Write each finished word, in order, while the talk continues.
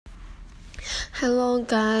Hello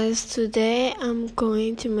guys, today I'm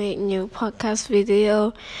going to make new podcast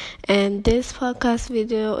video, and this podcast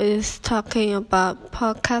video is talking about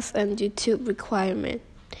podcast and YouTube requirement.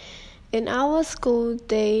 In our school,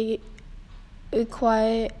 they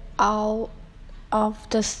require all of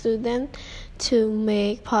the students to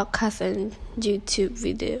make podcast and YouTube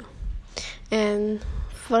video. And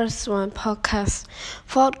first one, podcast.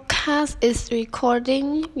 Podcast is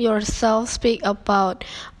recording yourself speak about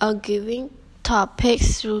a given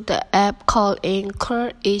topics through the app called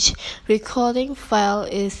Anchor. Each recording file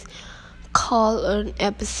is called an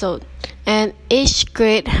episode, and each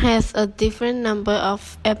grade has a different number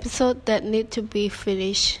of episodes that need to be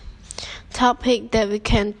finished. Topic that we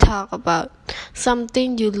can talk about: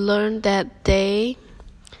 something you learned that day,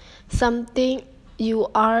 something you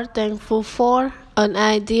are thankful for, an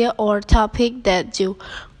idea or topic that you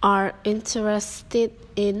are interested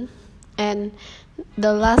in, and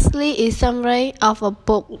the lastly is summary of a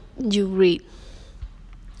book you read.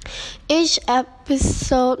 Each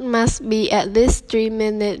episode must be at least 3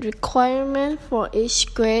 minutes. Requirement for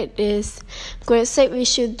each grade is grade 6 we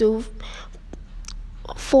should do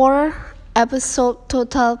 4 episodes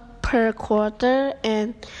total per quarter,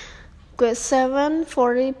 and grade 7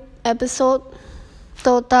 40 episodes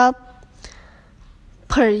total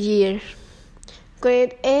per year.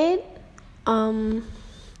 Grade 8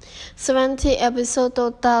 70 episodes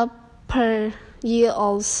total per year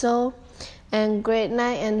also, and grade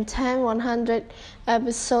 9 and 10 100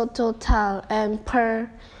 episodes total, and per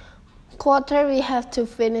quarter we have to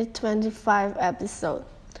finish 25 episodes.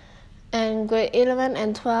 And grade 11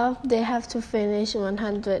 and 12 they have to finish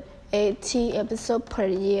 180 episodes per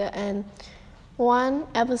year and 1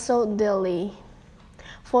 episode daily.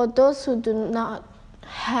 For those who do not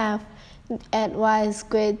have advice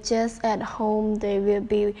grade just at home, they will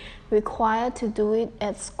be required to do it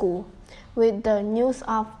at school with the use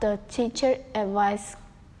of the teacher advice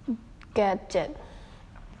gadget.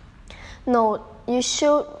 Note: you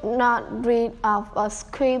should not read off a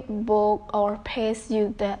script book or page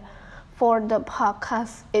used for the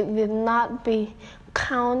podcast. It will not be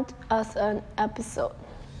counted as an episode.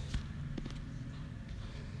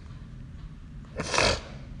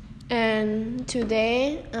 And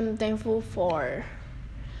today I'm thankful for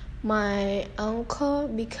my uncle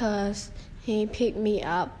because he picked me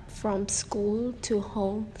up from school to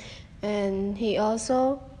home, and he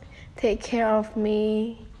also take care of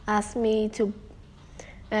me,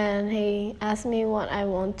 and he asked me what I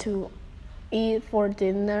want to eat for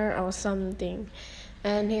dinner or something.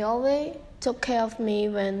 And he always took care of me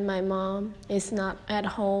when my mom is not at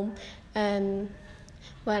home and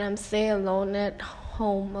when I'm stay alone at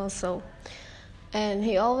home also. And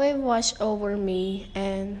he always watch over me,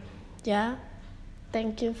 and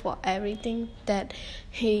thank you for everything that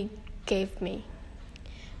he gave me.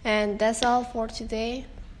 And that's all for today.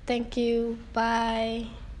 Thank you. Bye.